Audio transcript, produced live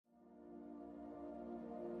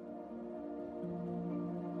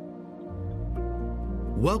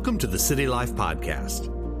Welcome to the City Life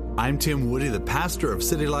Podcast. I'm Tim Woody, the pastor of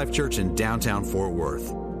City Life Church in downtown Fort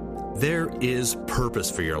Worth. There is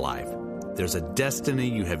purpose for your life. There's a destiny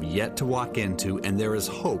you have yet to walk into, and there is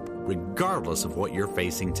hope regardless of what you're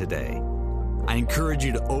facing today. I encourage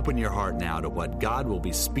you to open your heart now to what God will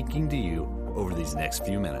be speaking to you over these next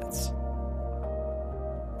few minutes.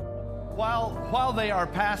 While they are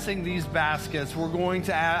passing these baskets, I'm going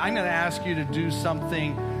to ask you to do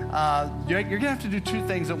something. You're going to have to do two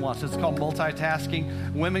things at once. It's called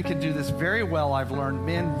multitasking. Women can do this very well, I've learned.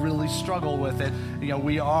 Men really struggle with it. You know,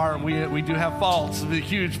 we do have faults,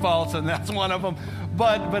 huge faults, and that's one of them.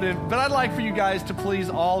 But I'd like for you guys to please,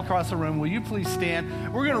 all across the room, will you please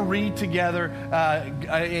stand? We're going to read together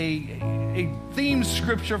a theme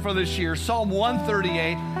scripture for this year, Psalm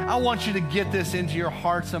 138. I want you to get this into your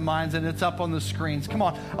hearts and minds, and it's up on the screens. Come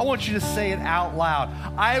on, I want you to say it out loud.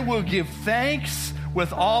 I will give thanks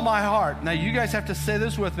with all my heart. Now you guys have to say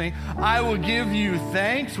this with me. I will give you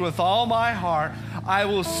thanks with all my heart. I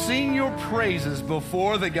will sing your praises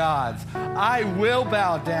before the gods. I will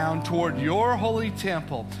bow down toward your holy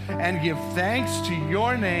temple and give thanks to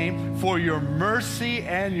your name for your mercy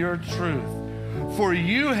and your truth. For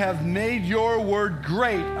you have made your word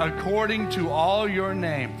great according to all your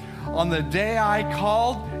name. On the day I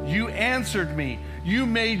called, you answered me. You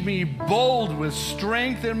made me bold with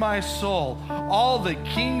strength in my soul. All the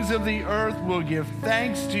kings of the earth will give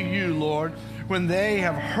thanks to you, Lord, when they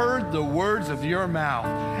have heard the words of your mouth.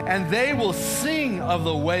 And they will sing of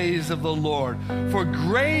the ways of the Lord. For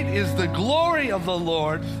great is the glory of the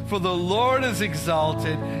Lord, for the Lord is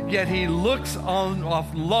exalted, yet he looks on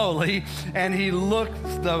lowly, and he looks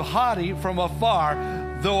the haughty from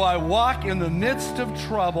afar. Though I walk in the midst of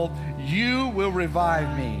trouble, you will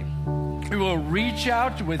revive me. You will reach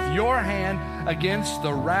out with your hand against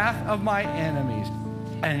the wrath of my enemies,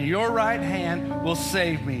 and your right hand will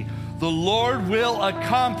save me. The Lord will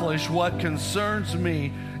accomplish what concerns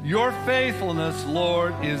me. Your faithfulness,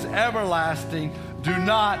 Lord, is everlasting. Do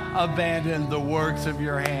not abandon the works of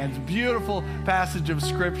your hands. Beautiful passage of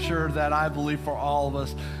scripture that I believe for all of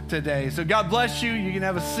us today. So God bless you. You can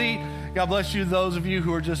have a seat. God bless you, those of you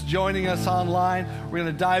who are just joining us online. We're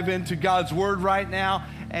going to dive into God's Word right now.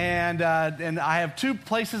 And I have two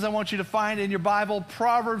places I want you to find in your Bible.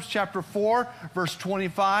 Proverbs chapter 4, verse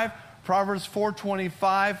 25. Proverbs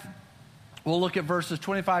 4:25. We'll look at verses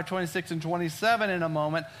 25, 26, and 27 in a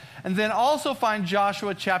moment. And then also find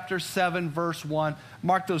Joshua chapter 7, verse 1.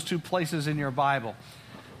 Mark those two places in your Bible.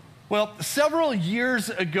 Well, several years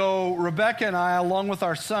ago, Rebecca and I, along with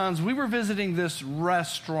our sons, we were visiting this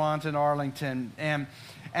restaurant in Arlington. And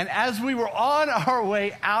as we were on our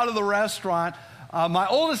way out of the restaurant, my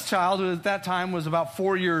oldest child, who at that time was about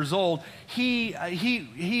 4 years old,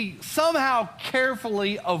 he somehow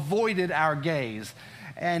carefully avoided our gaze.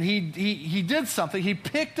 And he did something. He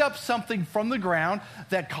picked up something from the ground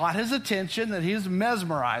that caught his attention, that he was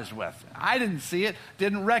mesmerized with. I didn't see it,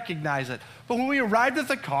 didn't recognize it. But when we arrived at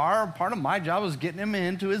the car, part of my job was getting him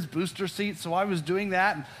into his booster seat, so I was doing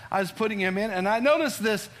that, and I was putting him in, and I noticed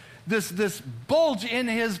this bulge in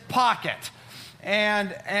his pocket.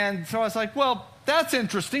 And so I was like, well, that's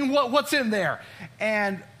interesting. What's in there?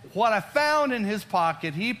 And what I found in his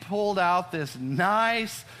pocket, he pulled out this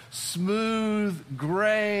nice, smooth,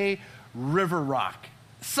 gray river rock.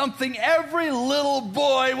 Something every little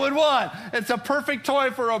boy would want. It's a perfect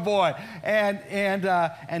toy for a boy. And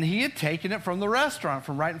he had taken it from the restaurant,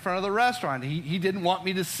 from right in front of the restaurant. He didn't want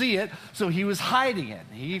me to see it, so he was hiding it.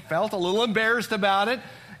 He felt a little embarrassed about it.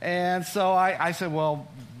 And so I said, well,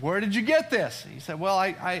 where did you get this? He said, well,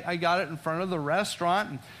 I got it in front of the restaurant.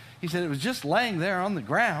 And he said, it was just laying there on the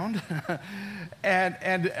ground.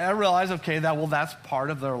 and I realized, okay, that's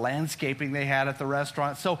part of the landscaping they had at the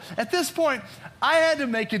restaurant. So at this point, I had to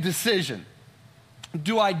make a decision.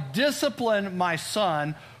 Do I discipline my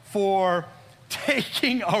son for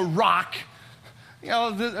taking a rock? You know,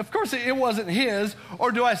 of course it wasn't his.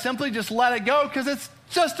 Or do I simply just let it go because it's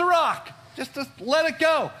just a rock? Just let it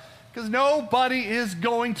go. Because nobody is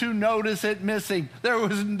going to notice it missing.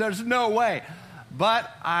 There's no way. But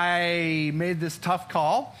I made this tough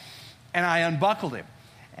call, and I unbuckled him.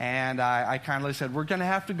 And I kindly said, we're going to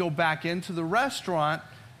have to go back into the restaurant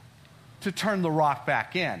to turn the rock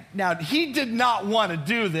back in. Now, he did not want to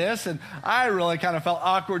do this, and I really kind of felt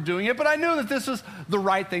awkward doing it, but I knew that this was the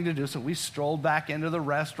right thing to do. So we strolled back into the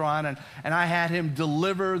restaurant, and I had him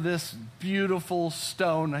deliver this beautiful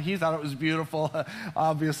stone. He thought it was beautiful,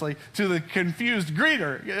 obviously, to the confused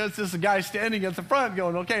greeter. It's just a guy standing at the front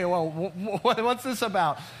going, okay, well, what's this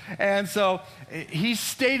about? And so he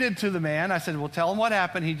stated to the man, I said, well, tell him what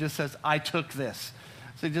happened. He just says, I took this.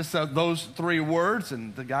 So just those three words,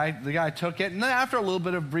 and the guy took it. And then after a little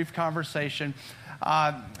bit of brief conversation,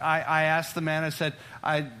 I asked the man, I said,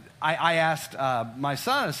 I asked my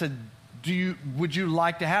son, I said, would you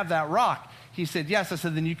like to have that rock? He said, yes. I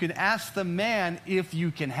said, then you can ask the man if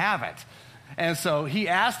you can have it. And so he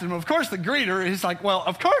asked him, of course, the greeter, he's like, well,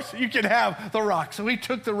 of course you can have the rock. So he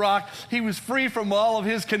took the rock. He was free from all of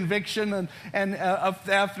his conviction and of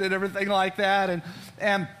theft and everything like that.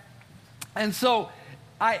 And so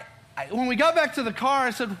when we got back to the car,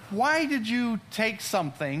 I said, why did you take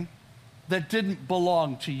something that didn't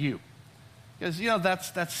belong to you? Because,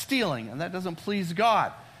 that's stealing, and that doesn't please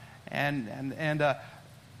God. And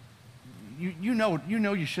you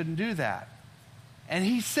know you shouldn't do that. And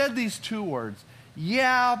he said these two words,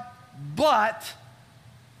 yeah, but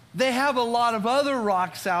they have a lot of other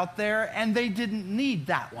rocks out there, and they didn't need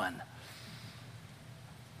that one.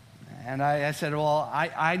 And I said, well,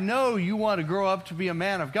 I know you want to grow up to be a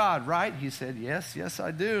man of God, right? He said, yes,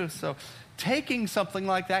 I do. So taking something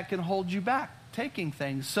like that can hold you back, taking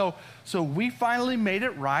things. So we finally made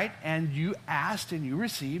it right, and you asked, and you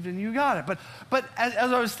received, and you got it. But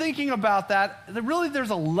as I was thinking about that, there's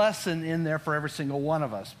a lesson in there for every single one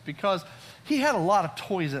of us, because he had a lot of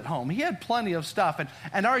toys at home. He had plenty of stuff.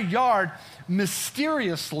 And our yard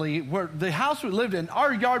mysteriously, where the house we lived in,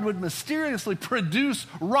 our yard would mysteriously produce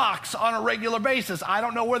rocks on a regular basis. I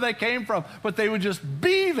don't know where they came from, but they would just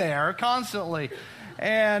be there constantly.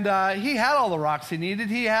 And he had all the rocks he needed.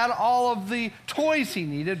 He had all of the toys he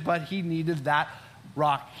needed, but he needed that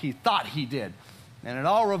rock he thought he did. And it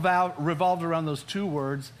all revolved around those two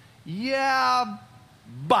words, yeah,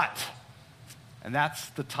 but. And that's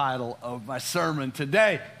the title of my sermon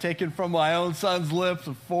today, taken from my own son's lips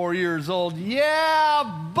of 4 years old.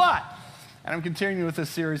 Yeah, but. And I'm continuing with this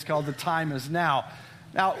series called The Time Is Now.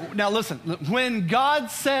 Now listen, when God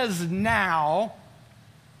says now,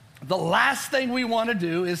 the last thing we want to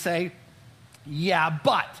do is say, yeah,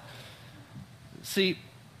 but. See,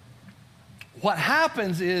 what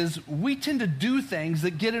happens is we tend to do things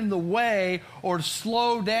that get in the way or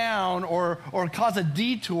slow down or cause a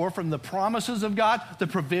detour from the promises of God, the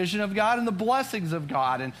provision of God, and the blessings of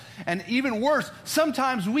God. And even worse,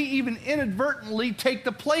 sometimes we even inadvertently take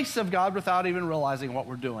the place of God without even realizing what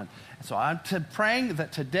we're doing. So I'm praying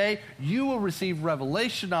that today you will receive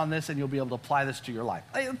revelation on this, and you'll be able to apply this to your life.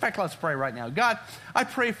 In fact, let's pray right now. God, I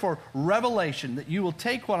pray for revelation, that you will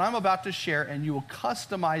take what I'm about to share and you will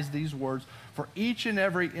customize these words for each and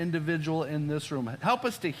every individual in this room. Help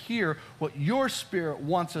us to hear what your Spirit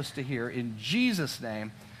wants us to hear. In Jesus'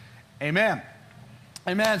 name, amen.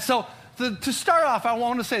 Amen. So to start off, I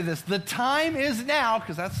want to say this. The time is now,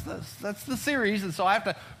 because that's the series, and so I have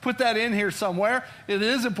to put that in here somewhere. It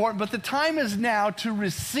is important, but the time is now to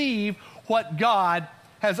receive what God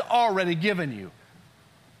has already given you.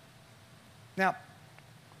 Now,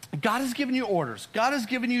 God has given you orders. God has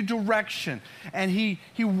given you direction. And He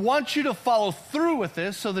wants you to follow through with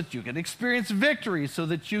this so that you can experience victory, so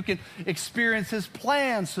that you can experience His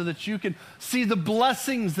plans, so that you can see the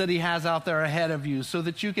blessings that He has out there ahead of you, so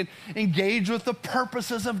that you can engage with the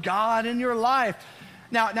purposes of God in your life.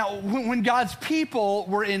 Now, when God's people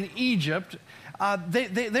were in Egypt,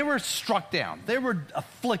 they were struck down. They were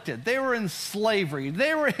afflicted. They were in slavery.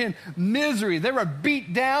 They were in misery. They were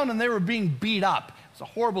beat down, and they were being beat up. A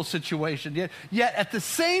horrible situation. Yet at the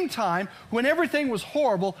same time, when everything was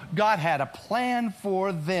horrible, God had a plan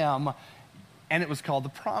for them, and it was called the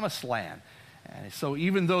Promised Land. And so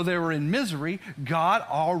even though they were in misery, God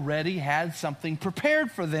already had something prepared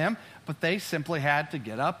for them, but they simply had to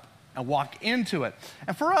get up and walk into it.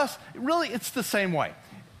 And for us, really, it's the same way.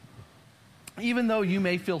 Even though you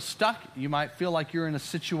may feel stuck, you might feel like you're in a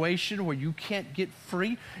situation where you can't get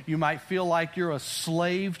free. You might feel like you're a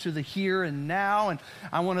slave to the here and now. And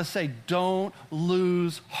I want to say, don't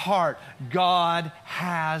lose heart. God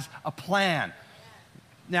has a plan.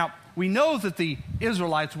 Now, we know that the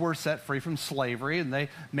Israelites were set free from slavery, and they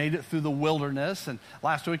made it through the wilderness. And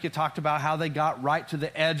last week you talked about how they got right to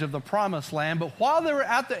the edge of the Promised Land. But while they were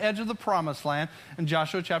at the edge of the Promised Land, in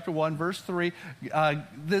Joshua chapter 1, verse 3,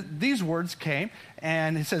 these words came,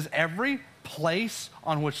 and it says, every place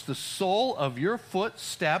on which the sole of your foot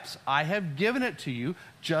steps, I have given it to you,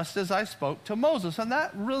 just as I spoke to Moses. And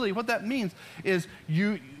that really, what that means is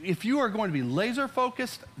if you are going to be laser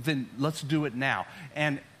focused, then let's do it now.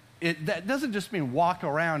 And that doesn't just mean walk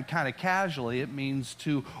around kind of casually. It means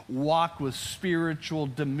to walk with spiritual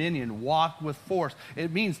dominion, walk with force.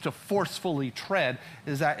 It means to forcefully tread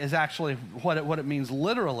is actually what it means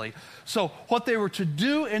literally. So what they were to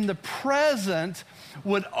do in the present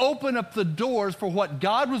would open up the doors for what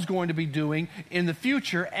God was going to be doing in the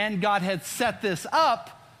future, and God had set this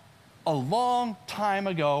up a long time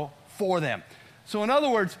ago for them. So in other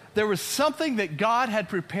words, there was something that God had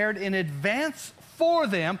prepared in advance for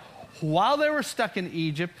them while they were stuck in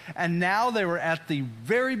Egypt, and now they were at the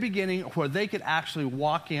very beginning where they could actually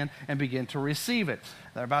walk in and begin to receive it.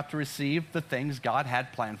 They're about to receive the things God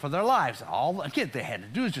had planned for their lives. All again they had to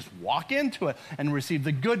do is just walk into it and receive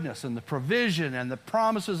the goodness and the provision and the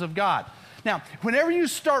promises of God. Now, whenever you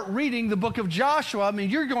start reading the book of Joshua, I mean,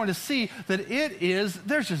 you're going to see that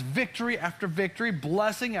there's just victory after victory,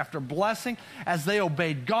 blessing after blessing. As they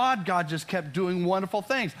obeyed God, God just kept doing wonderful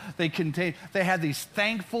things. They had these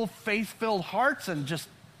thankful, faith-filled hearts, and just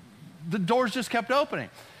the doors just kept opening.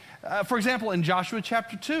 For example, in Joshua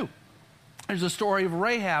chapter 2, there's a story of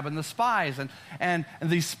Rahab and the spies, and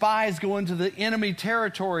these spies go into the enemy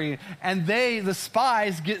territory, and the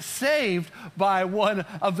spies get saved by one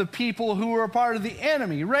of the people who were a part of the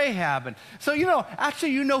enemy, Rahab. And so,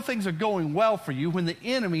 things are going well for you when the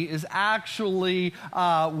enemy is actually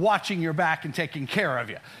watching your back and taking care of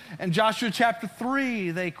you. In Joshua chapter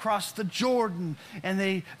 3, they cross the Jordan,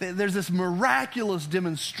 and there's this miraculous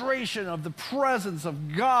demonstration of the presence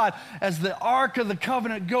of God as the Ark of the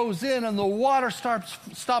Covenant goes in and the water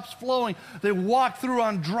stops flowing. They walk through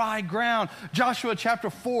on dry ground. Joshua chapter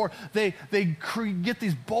 4, they get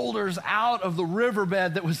these boulders out of the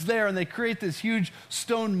riverbed that was there, and they create this huge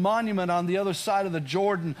stone monument on the other side of the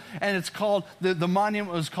Jordan, and it's called, the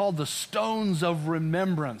monument was called the Stones of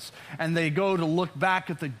Remembrance. And they go to look back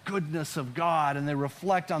at the goodness of God, and they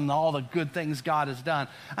reflect on all the good things God has done.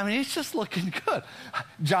 I mean, it's just looking good.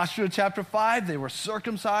 Joshua chapter 5, they were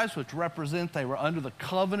circumcised, which represent they were under the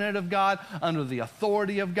covenant of God, under the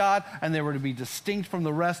authority of God, and they were to be distinct from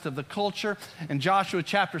the rest of the culture. In Joshua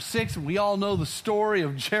chapter 6, we all know the story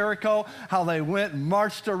of Jericho, how they went and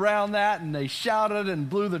marched around that, and they shouted and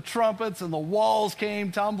blew the trumpets, and the walls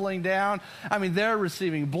came tumbling down. I mean, they're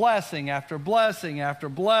receiving blessing after blessing after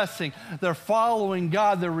blessing. They're following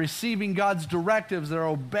God. They're receiving God's directives. They're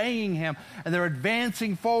obeying Him, and they're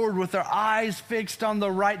advancing forward with their eyes fixed on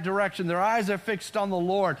the right direction. Their eyes are fixed on the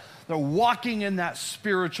Lord. They're walking in that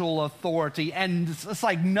spiritual authority, and it's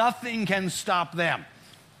like nothing can stop them.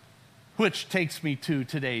 Which takes me to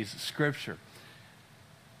today's scripture.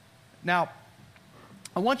 Now,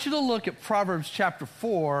 I want you to look at Proverbs chapter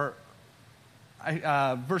 4,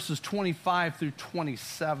 verses 25 through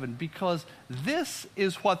 27, because this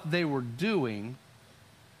is what they were doing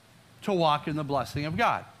to walk in the blessing of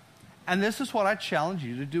God. And this is what I challenge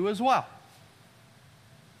you to do as well.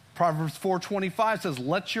 Proverbs 4:25 says,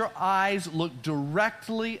 "Let your eyes look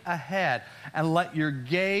directly ahead, and let your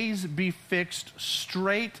gaze be fixed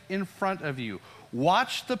straight in front of you.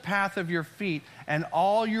 Watch the path of your feet, and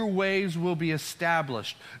all your ways will be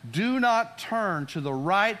established. Do not turn to the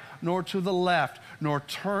right nor to the left, nor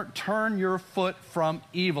turn your foot from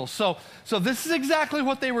evil." So this is exactly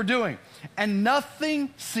what they were doing, and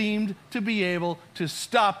nothing seemed to be able to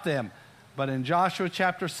stop them. But in Joshua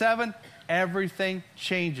chapter 7, everything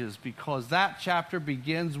changes, because that chapter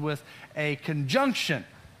begins with a conjunction.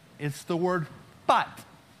 It's the word "but."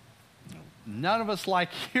 None of us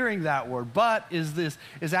like hearing that word. "But" is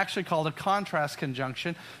actually called a contrast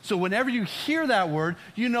conjunction. So whenever you hear that word,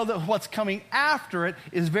 you know that what's coming after it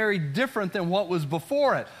is very different than what was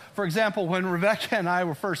before it. For example, when Rebecca and I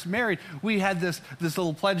were first married, we had this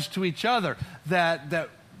little pledge to each other that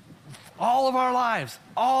all of our lives,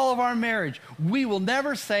 all of our marriage, we will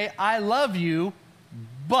never say "I love you,"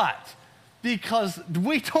 but, because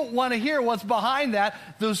we don't want to hear what's behind that.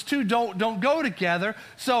 Those two don't go together.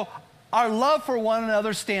 So our love for one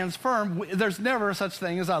another stands firm. There's never such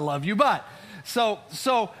thing as "I love you, but." So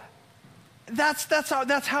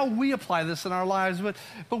that's how we apply this in our lives.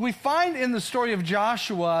 But we find in the story of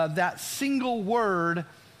Joshua that single word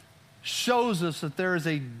shows us that there is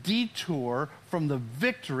a detour from the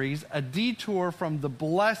victories, a detour from the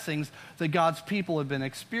blessings that God's people have been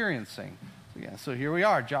experiencing. So here we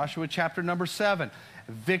are, Joshua chapter number 7.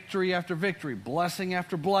 Victory after victory, blessing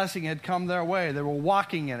after blessing had come their way. They were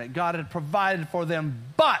walking in it. God had provided for them,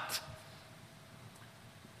 but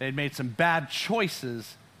they'd made some bad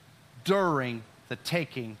choices during the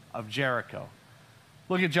taking of Jericho.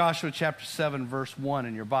 Look at Joshua chapter 7, verse 1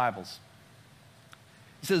 in your Bibles.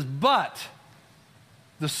 It says, "But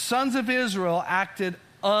the sons of Israel acted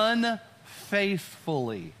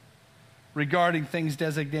unfaithfully regarding things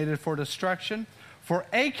designated for destruction. For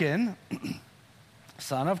Achan,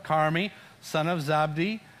 son of Carmi, son of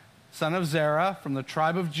Zabdi, son of Zerah, from the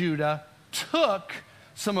tribe of Judah, took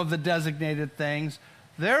some of the designated things.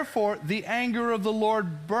 Therefore, the anger of the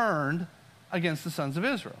Lord burned against the sons of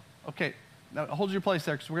Israel." Okay, now hold your place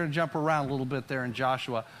there, because we're going to jump around a little bit there in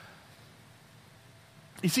Joshua.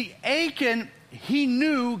 You see, Achan, he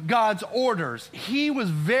knew God's orders. He was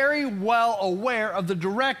very well aware of the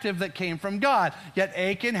directive that came from God. Yet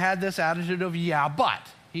Achan had this attitude of, yeah, but.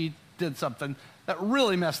 He did something that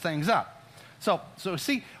really messed things up. So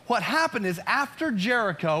see, what happened is after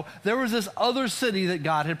Jericho, there was this other city that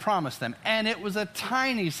God had promised them. And it was a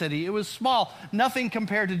tiny city. It was small, nothing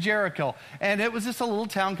compared to Jericho. And it was just a little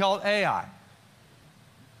town called Ai.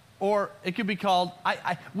 Or it could be called,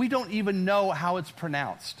 we don't even know how it's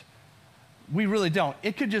pronounced. We really don't.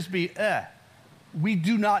 It could just be, We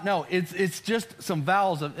do not know. It's just some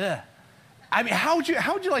vowels of, I mean, how would you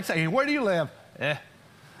like to say, where do you live?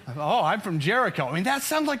 Oh, I'm from Jericho. I mean, that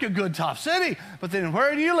sounds like a good, tough city. But then,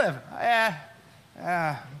 where do you live?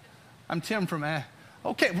 I'm Tim from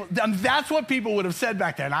Okay, well, that's what people would have said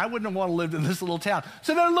back then. I wouldn't have wanted to live in this little town.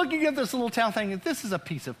 So they're looking at this little town thinking, this is a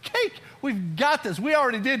piece of cake. We've got this. We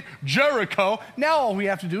already did Jericho. Now all we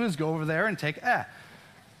have to do is go over there and take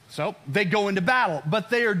So they go into battle, but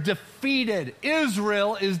they are defeated.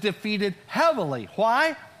 Israel is defeated heavily.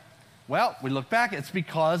 Why? Well, we look back, it's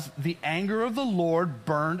because the anger of the Lord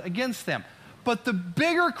burned against them. But the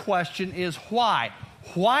bigger question is why?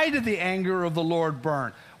 Why did the anger of the Lord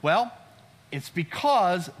burn? Well, it's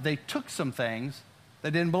because they took some things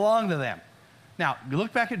that didn't belong to them. Now, you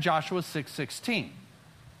look back at Joshua 6:16.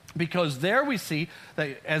 Because there we see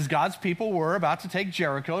that as God's people were about to take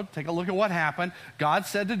Jericho, take a look at what happened. God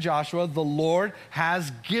said to Joshua, the Lord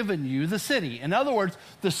has given you the city. In other words,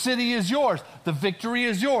 the city is yours. The victory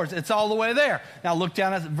is yours. It's all the way there. Now look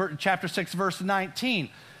down at chapter 6, verse 19.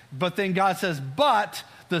 But then God says, but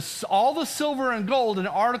all the silver and gold and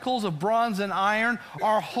articles of bronze and iron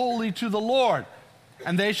are holy to the Lord,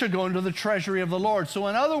 and they should go into the treasury of the Lord. So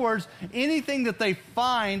in other words, anything that they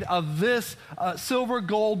find of this silver,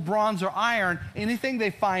 gold, bronze, or iron, anything they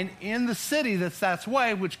find in the city that's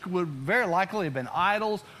way, which would very likely have been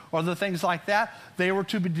idols or other things like that, they were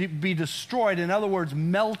to be destroyed. In other words,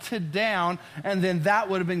 melted down, and then that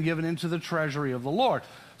would have been given into the treasury of the Lord.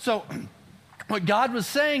 So what God was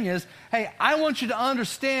saying is, hey, I want you to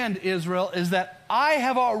understand, Israel, is that I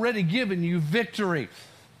have already given you victory.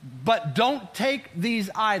 But don't take these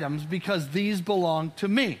items because these belong to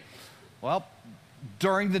me. Well,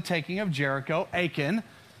 during the taking of Jericho, Achan,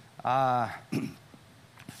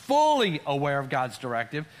 fully aware of God's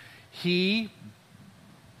directive, he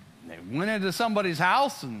went into somebody's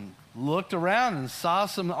house and looked around and saw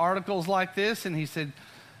some articles like this, and he said,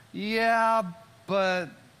 yeah, but...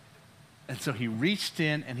 And so he reached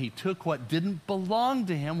in and he took what didn't belong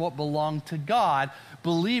to him, what belonged to God,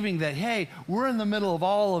 believing that, hey, we're in the middle of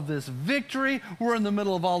all of this victory. We're in the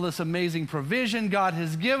middle of all this amazing provision God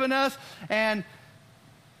has given us. And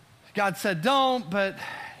God said, don't, but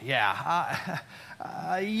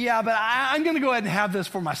I'm going to go ahead and have this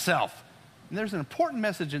for myself. And there's an important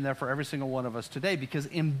message in there for every single one of us today, because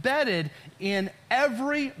embedded in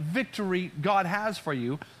every victory God has for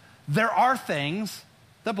you, there are things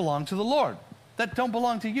that belong to the Lord, that don't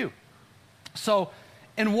belong to you. So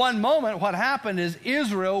in one moment, what happened is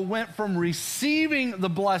Israel went from receiving the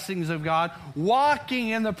blessings of God, walking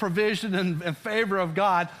in the provision and favor of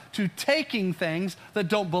God, to taking things that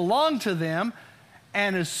don't belong to them.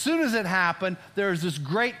 And as soon as it happened, there's this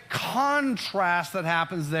great contrast that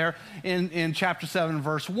happens there in chapter 7,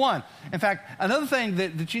 verse 1. In fact, another thing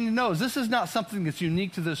that you need to know is this is not something that's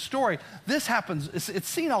unique to this story. This happens, it's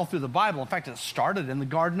seen all through the Bible. In fact, it started in the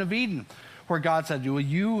Garden of Eden, where God said,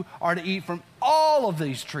 you are to eat from all of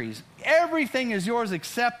these trees. Everything is yours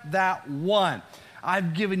except that one.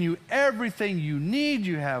 I've given you everything you need.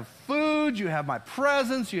 You have food, you have my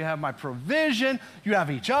presence, you have my provision, you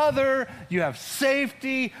have each other, you have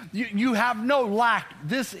safety, you have no lack.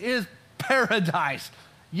 This is paradise.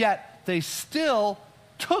 Yet they still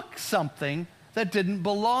took something that didn't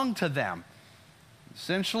belong to them.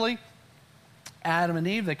 Essentially, Adam and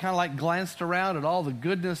Eve, they kind of like glanced around at all the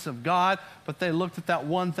goodness of God, but they looked at that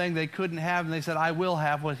one thing they couldn't have, and they said, I will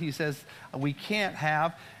have what he says we can't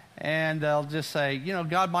have. And they'll just say,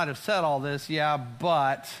 God might have said all this, yeah,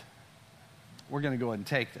 but we're going to go ahead and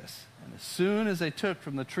take this. And as soon as they took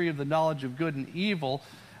from the tree of the knowledge of good and evil,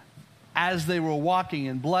 as they were walking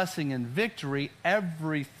in blessing and victory,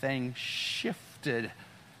 everything shifted.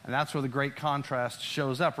 And that's where the great contrast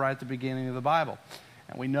shows up right at the beginning of the Bible.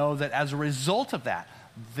 And we know that as a result of that,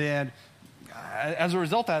 their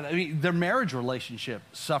marriage relationship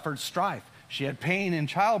suffered strife. She had pain in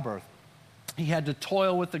childbirth. He had to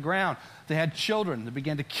toil with the ground. They had children. They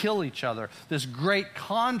began to kill each other. This great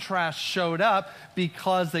contrast showed up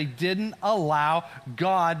because they didn't allow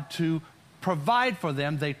God to provide for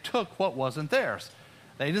them. They took what wasn't theirs.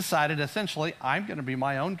 They decided, essentially, I'm going to be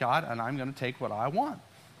my own God, and I'm going to take what I want.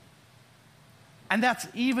 And that's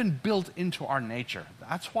even built into our nature.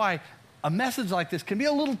 That's why a message like this can be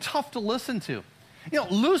a little tough to listen to.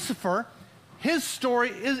 Lucifer, his story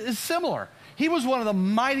is similar. He was one of the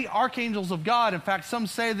mighty archangels of God. In fact, some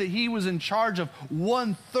say that he was in charge of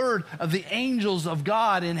 1/3 of the angels of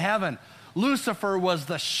God in heaven. Lucifer was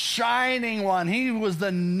the shining one. He was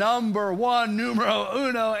the number one, numero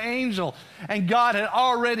uno angel. And God had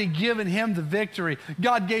already given him the victory.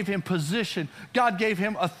 God gave him position. God gave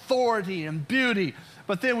him authority and beauty.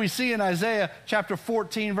 But then we see in Isaiah chapter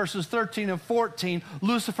 14, verses 13 and 14,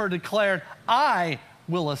 Lucifer declared, I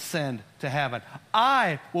will ascend to heaven.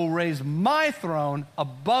 I will raise my throne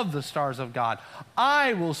above the stars of God.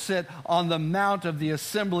 I will sit on the mount of the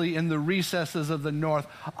assembly in the recesses of the north.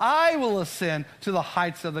 I will ascend to the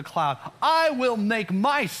heights of the cloud. I will make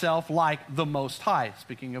myself like the Most High,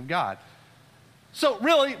 speaking of God. So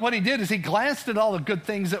really what he did is he glanced at all the good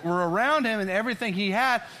things that were around him and everything he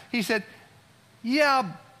had. He said,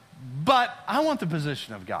 yeah, but I want the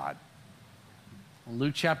position of God.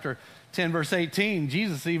 Luke chapter 10, verse 18,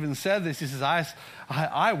 Jesus even said this. He says,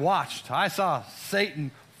 I watched, I saw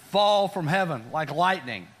Satan fall from heaven like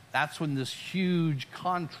lightning. That's when this huge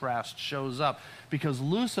contrast shows up, because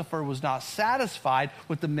Lucifer was not satisfied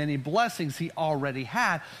with the many blessings he already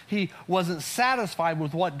had. He wasn't satisfied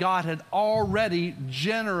with what God had already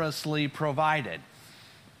generously provided.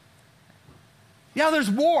 Yeah,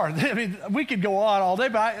 there's more. I mean, we could go on all day,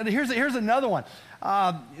 but here's another one.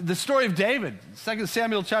 The story of David, 2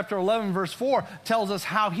 Samuel chapter 11, verse 4, tells us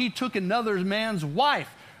how he took another man's wife.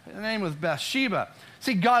 Her name was Bathsheba.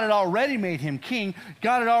 See, God had already made him king.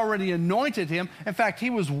 God had already anointed him. In fact, he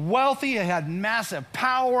was wealthy. He had massive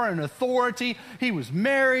power and authority. He was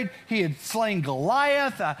married. He had slain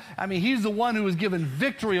Goliath. He's the one who was given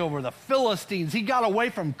victory over the Philistines. He got away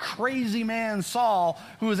from crazy man Saul,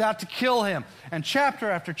 who was out to kill him. And chapter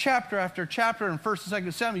after chapter after chapter in 1 and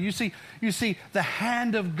 2 Samuel, you see the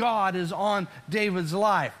hand of God is on David's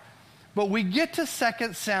life. But we get to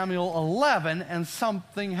 2 Samuel 11 and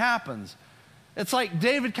something happens. It's like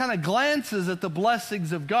David kind of glances at the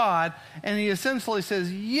blessings of God and he essentially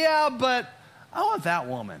says, yeah, but I want that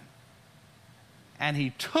woman. And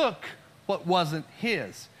he took what wasn't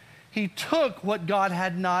his. He took what God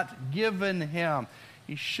had not given him.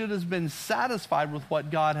 He should have been satisfied with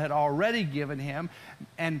what God had already given him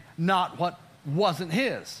and not what wasn't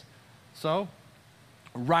his. So,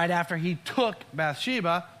 right after he took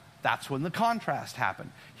Bathsheba, that's when the contrast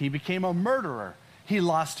happened. He became a murderer. He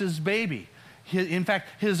lost his baby. In fact,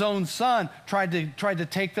 his own son tried to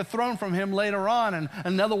take the throne from him later on, and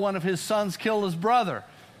another one of his sons killed his brother.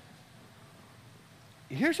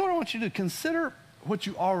 Here's what I want you to do. Consider what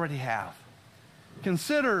you already have.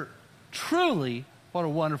 Consider truly what a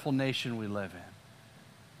wonderful nation we live in.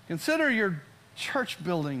 Consider your church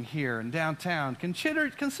building here in downtown. Consider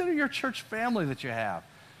your church family that you have.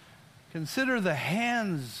 Consider the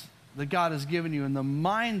hands that God has given you and the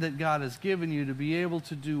mind that God has given you to be able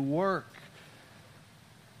to do work.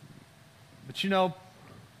 But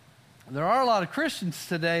there are a lot of Christians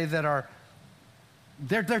today that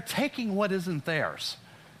they're taking what isn't theirs.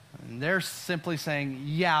 And they're simply saying,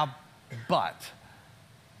 yeah, but.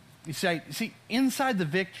 You see, inside the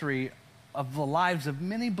victory of the lives of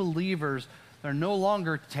many believers, they're no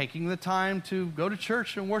longer taking the time to go to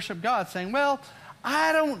church and worship God, saying, well,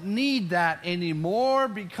 I don't need that anymore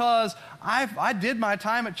because I did my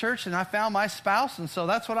time at church and I found my spouse, and so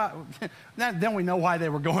that's what then we know why they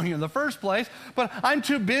were going in the first place. But I'm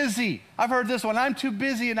too busy. I've heard this one. I'm too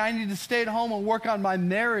busy and I need to stay at home and work on my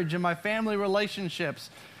marriage and my family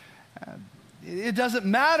relationships. It doesn't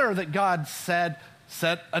matter that God said,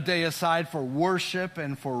 set a day aside for worship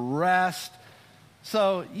and for rest.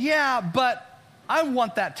 So, yeah, but I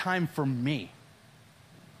want that time for me.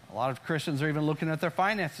 A lot of Christians are even looking at their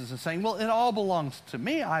finances and saying, well, it all belongs to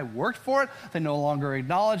me. I worked for it. They no longer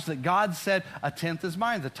acknowledge that God said, a tenth is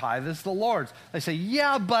mine, the tithe is the Lord's. They say,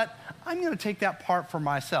 yeah, but I'm going to take that part for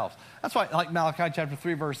myself. That's why, like Malachi chapter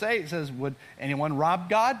 3, verse 8 says, would anyone rob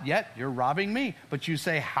God? Yet you're robbing me. But you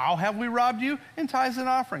say, how have we robbed you? In tithes and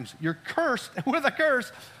offerings. You're cursed with a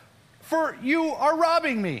curse, for you are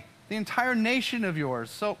robbing me, the entire nation of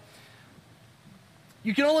yours. So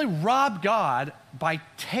you can only rob God by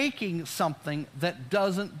taking something that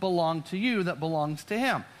doesn't belong to you, that belongs to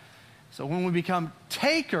him. So when we become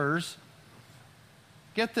takers,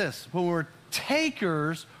 get this, when we're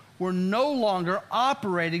takers, we're no longer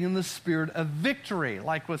operating in the spirit of victory.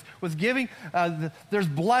 Like with giving, there's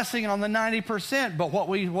blessing on the 90%, but what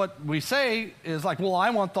we say is like, well, I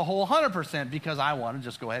want the whole 100% because I want to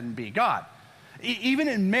just go ahead and be God. Even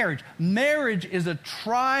in marriage, marriage is a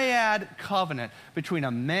triad covenant between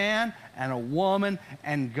a man and a woman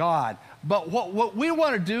and God. But what we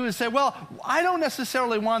want to do is say, well, I don't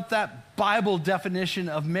necessarily want that Bible definition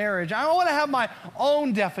of marriage. I want to have my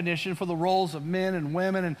own definition for the roles of men and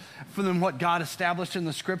women and for them what God established in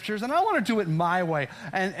the scriptures, and I want to do it my way.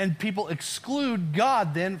 And people exclude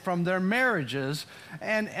God then from their marriages,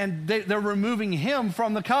 and they're removing him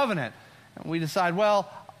from the covenant. And we decide,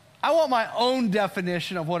 well, I want my own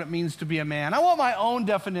definition of what it means to be a man. I want my own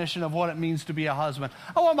definition of what it means to be a husband.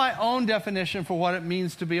 I want my own definition for what it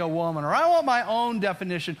means to be a woman. Or I want my own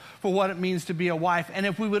definition for what it means to be a wife. And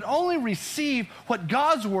if we would only receive what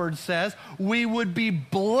God's word says, we would be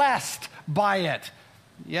blessed by it.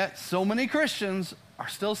 Yet so many Christians are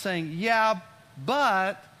still saying, yeah,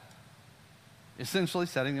 but essentially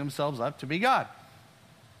setting themselves up to be God.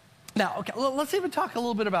 Now, okay, let's even talk a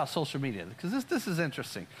little bit about social media, because this is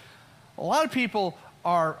interesting. A lot of people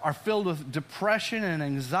are filled with depression and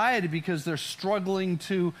anxiety because they're struggling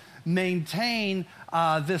to maintain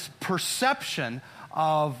this perception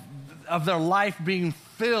of their life being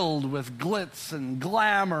filled with glitz and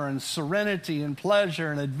glamour and serenity and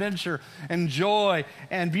pleasure and adventure and joy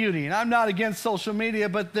and beauty. And I'm not against social media,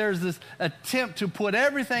 but there's this attempt to put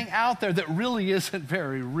everything out there that really isn't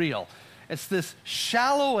very real. It's this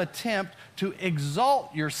shallow attempt to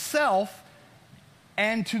exalt yourself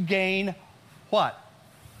and to gain what?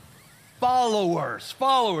 Followers,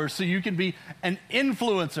 so you can be an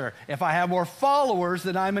influencer. If I have more followers,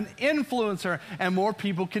 then I'm an influencer, and more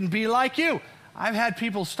people can be like you. I've had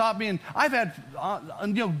people stop me, and I've had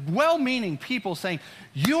well-meaning people saying,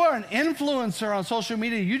 you are an influencer on social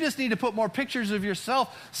media. You just need to put more pictures of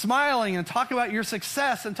yourself smiling and talk about your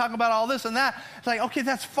success and talk about all this and that. It's like, okay,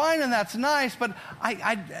 that's fine and that's nice, but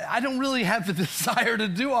I don't really have the desire to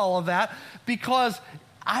do all of that, because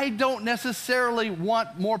I don't necessarily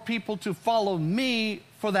want more people to follow me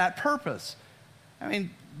for that purpose. I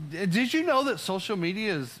mean, did you know that social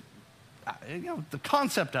media is, the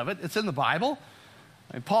concept of it, it's in the Bible?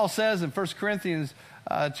 I mean, Paul says in 1 Corinthians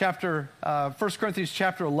chapter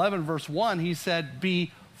 11, verse 1, he said,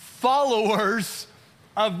 be followers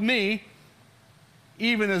of me,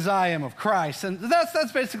 even as I am of Christ. And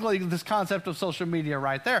that's basically this concept of social media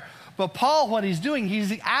right there. But Paul, what he's doing,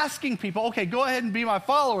 he's asking people, okay, go ahead and be my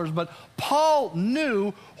followers. But Paul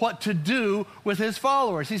knew what to do with his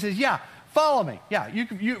followers. He says, yeah, follow me. Yeah,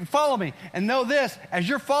 you follow me. And know this, as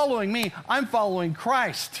you're following me, I'm following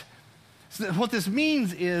Christ. So what this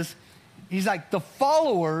means is, he's like, the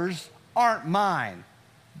followers aren't mine.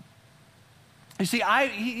 You see,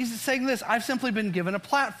 he's saying this, I've simply been given a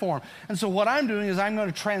platform. And so what I'm doing is I'm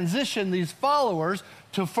going to transition these followers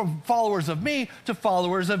from followers of me to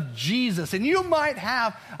followers of Jesus. And you might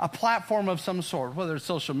have a platform of some sort, whether it's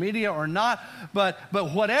social media or not, but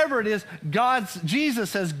whatever it is, Jesus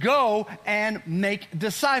says, go and make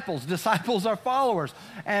disciples. Disciples are followers.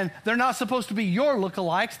 And they're not supposed to be your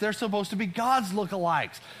lookalikes, they're supposed to be God's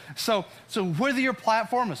lookalikes. So whether your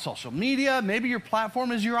platform is social media, maybe your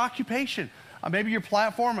platform is your occupation. Maybe your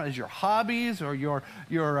platform is your hobbies or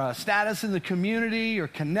your status in the community, your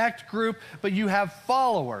connect group, but you have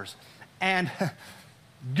followers. And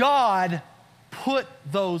God put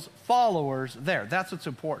those followers there. That's what's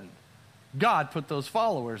important. God put those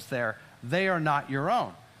followers there. They are not your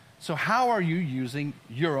own. So how are you using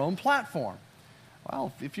your own platform?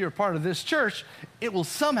 Well, if you're a part of this church, it will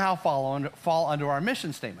somehow fall under our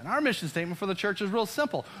mission statement. Our mission statement for the church is real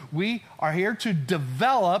simple. We are here to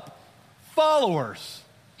develop followers.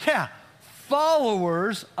 Yeah,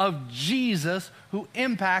 followers of Jesus who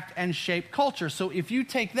impact and shape culture. So if you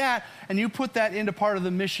take that and you put that into part of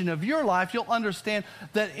the mission of your life, you'll understand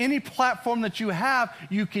that any platform that you have,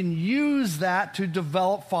 you can use that to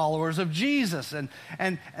develop followers of Jesus.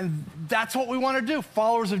 And that's what we want to do,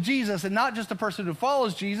 followers of Jesus. And not just a person who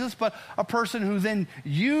follows Jesus, but a person who then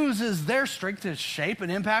uses their strength to shape and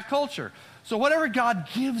impact culture. So whatever God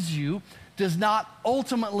gives you does not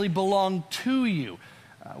ultimately belong to you.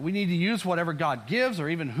 We need to use whatever God gives, or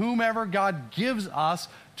even whomever God gives us,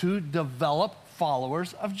 to develop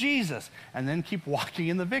followers of Jesus. And then keep walking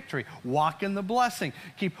in the victory, walk in the blessing,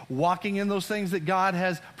 keep walking in those things that God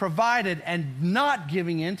has provided, and not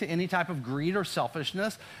giving in to any type of greed or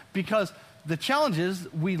selfishness, because the challenge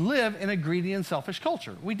is we live in a greedy and selfish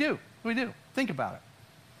culture. We do. Think about it.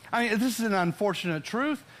 I mean, this is an unfortunate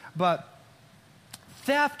truth, but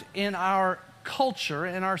theft in our culture,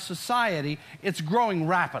 in our society, it's growing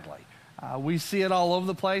rapidly. We see it all over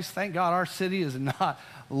the place. Thank God our city is not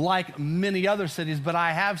like many other cities, but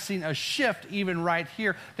I have seen a shift even right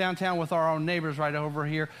here downtown with our own neighbors right over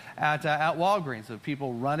here at Walgreens, of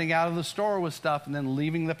people running out of the store with stuff and then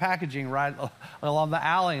leaving the packaging right along the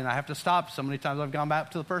alley. And I have to stop. So many times I've gone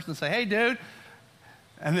back to the person and say, hey, dude.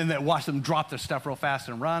 And then they watch them drop their stuff real fast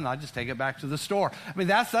and run. I just take it back to the store. I mean,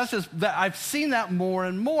 that's just, I've seen that more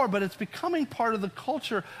and more, but it's becoming part of the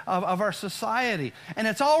culture of our society. And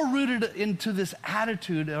it's all rooted into this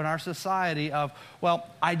attitude in our society of, well,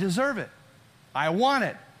 I deserve it. I want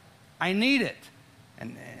it. I need it.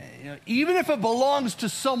 And even if it belongs to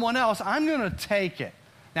someone else, I'm going to take it.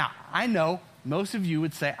 Now, I know most of you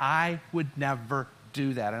would say, I would never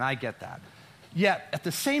do that, and I get that. Yet, at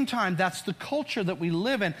the same time, that's the culture that we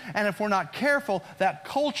live in. And if we're not careful, that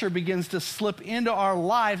culture begins to slip into our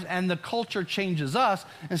lives, and the culture changes us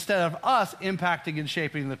instead of us impacting and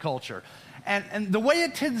shaping the culture. And the way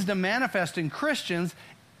it tends to manifest in Christians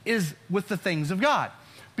is with the things of God.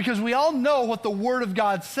 Because we all know what the Word of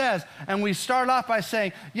God says, and we start off by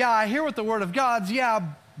saying, yeah, I hear what the Word of God's, yeah,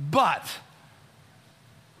 but.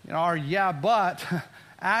 Our yeah, but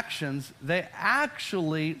actions, they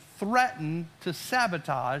actually threaten to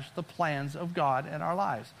sabotage the plans of God in our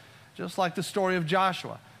lives. Just like the story of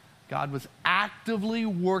Joshua. God was actively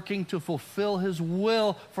working to fulfill his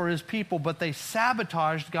will for his people, but they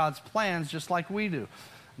sabotaged God's plans just like we do.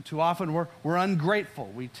 And too often we're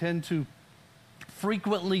ungrateful. We tend to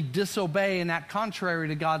frequently disobey and act contrary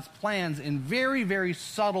to God's plans in very, very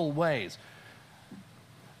subtle ways.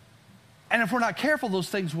 And if we're not careful, those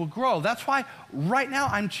things will grow. That's why right now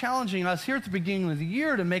I'm challenging us here at the beginning of the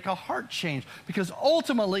year to make a heart change, because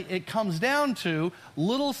ultimately it comes down to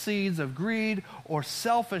little seeds of greed or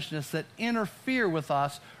selfishness that interfere with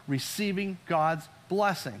us receiving God's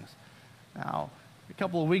blessings. Now, a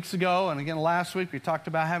couple of weeks ago, and again last week, we talked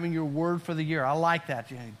about having your word for the year. I like that.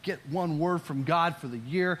 Get one word from God for the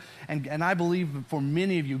year. And I believe for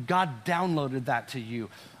many of you, God downloaded that to you.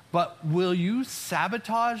 But will you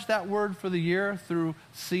sabotage that word for the year through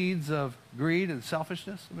seeds of greed and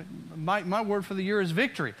selfishness? I mean, my word for the year is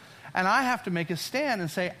victory. And I have to make a stand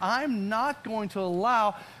and say, I'm not going to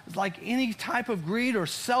allow like any type of greed or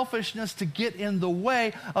selfishness to get in the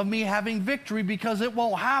way of me having victory, because it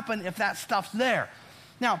won't happen if that stuff's there.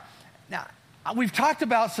 Now, we've talked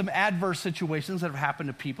about some adverse situations that have happened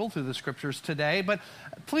to people through the scriptures today, but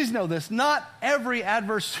please know this, not every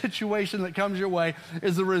adverse situation that comes your way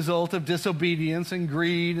is the result of disobedience and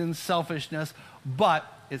greed and selfishness, but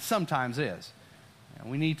it sometimes is.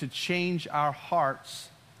 And we need to change our hearts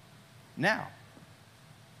now.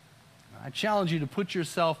 I challenge you to put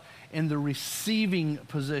yourself in the receiving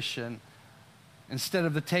position instead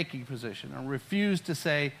of the taking position, and refuse to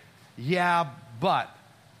say, yeah, but,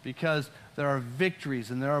 because there are victories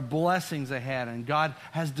and there are blessings ahead, and God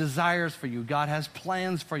has desires for you. God has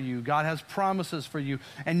plans for you. God has promises for you,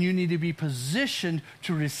 and you need to be positioned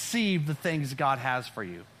to receive the things God has for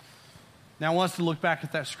you. Now, I want us to look back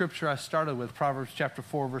at that scripture I started with, Proverbs chapter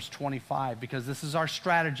 4, verse 25, because this is our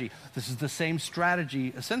strategy. This is the same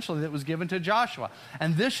strategy, essentially, that was given to Joshua.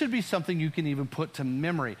 And this should be something you can even put to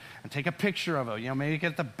memory and take a picture of it. Maybe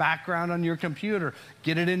get the background on your computer,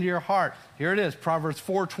 get it into your heart. Here it is, Proverbs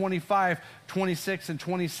 4, 25, 26, and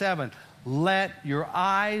 27. Let your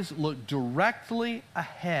eyes look directly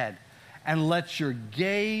ahead, and let your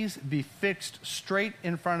gaze be fixed straight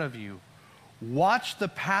in front of you. Watch the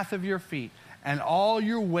path of your feet, and all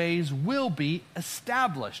your ways will be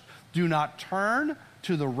established. Do not turn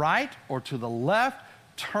to the right or to the left.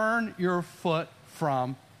 Turn your foot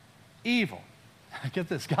from evil. Get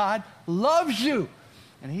this, God loves you,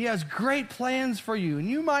 and he has great plans for you. And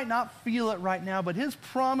you might not feel it right now, but his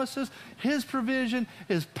promises, his provision,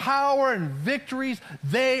 his power and victories,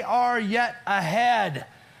 they are yet ahead.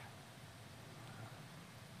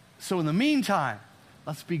 So in the meantime,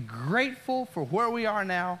 let's be grateful for where we are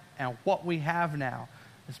now and what we have now.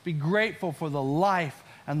 Let's be grateful for the life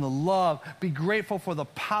and the love. Be grateful for the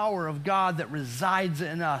power of God that resides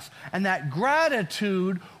in us. And that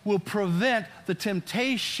gratitude will prevent the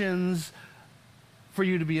temptations for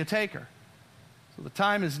you to be a taker. So the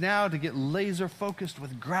time is now to get laser focused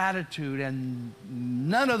with gratitude and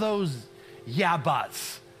none of those yeah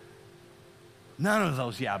buts. None of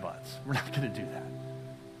those yeah buts. We're not going to do that.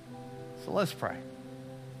 So let's pray.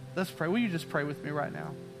 Let's pray. Will you just pray with me right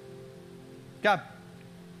now? God,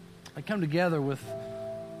 I come together with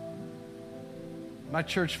my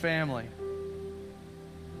church family.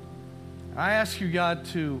 I ask you, God,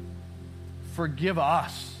 to forgive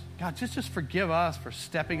us. God, just forgive us for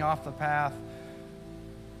stepping off the path,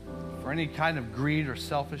 for any kind of greed or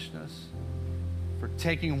selfishness. for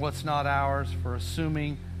taking what's not ours, for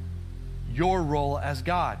assuming your role as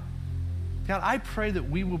God. God, I pray that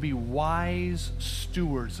we will be wise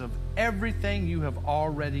stewards of everything you have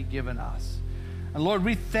already given us. And Lord,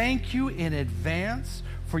 we thank you in advance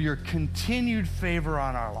for your continued favor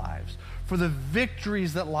on our lives, for the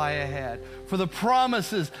victories that lie ahead, for the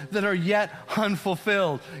promises that are yet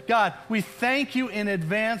unfulfilled. God, we thank you in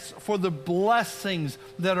advance for the blessings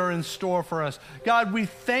that are in store for us. God, we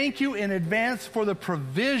thank you in advance for the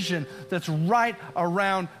provision that's right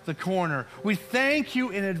around the corner. We thank you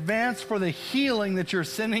in advance for the healing that you're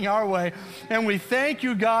sending our way. And we thank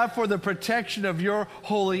you, God, for the protection of your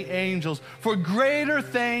holy angels. For greater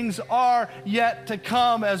things are yet to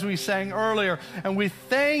come, as we sang earlier. And we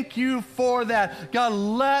thank you for that. God,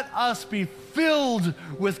 let us be filled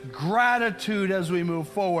with gratitude as we move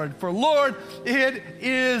forward. For Lord, it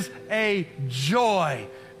is a joy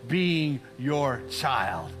being your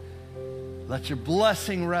child. Let your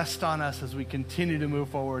blessing rest on us as we continue to move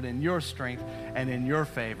forward in your strength and in your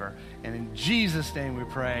favor. And in Jesus' name we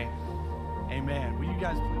pray. Amen. Will you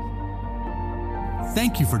guys please?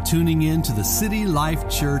 Thank you for tuning in to the City Life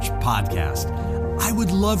Church podcast. I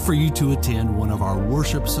would love for you to attend one of our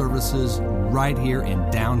worship services right here in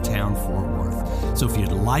downtown Fort Worth. So if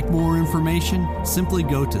you'd like more information, simply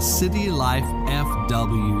go to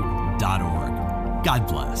citylifefw.org. God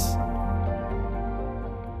bless.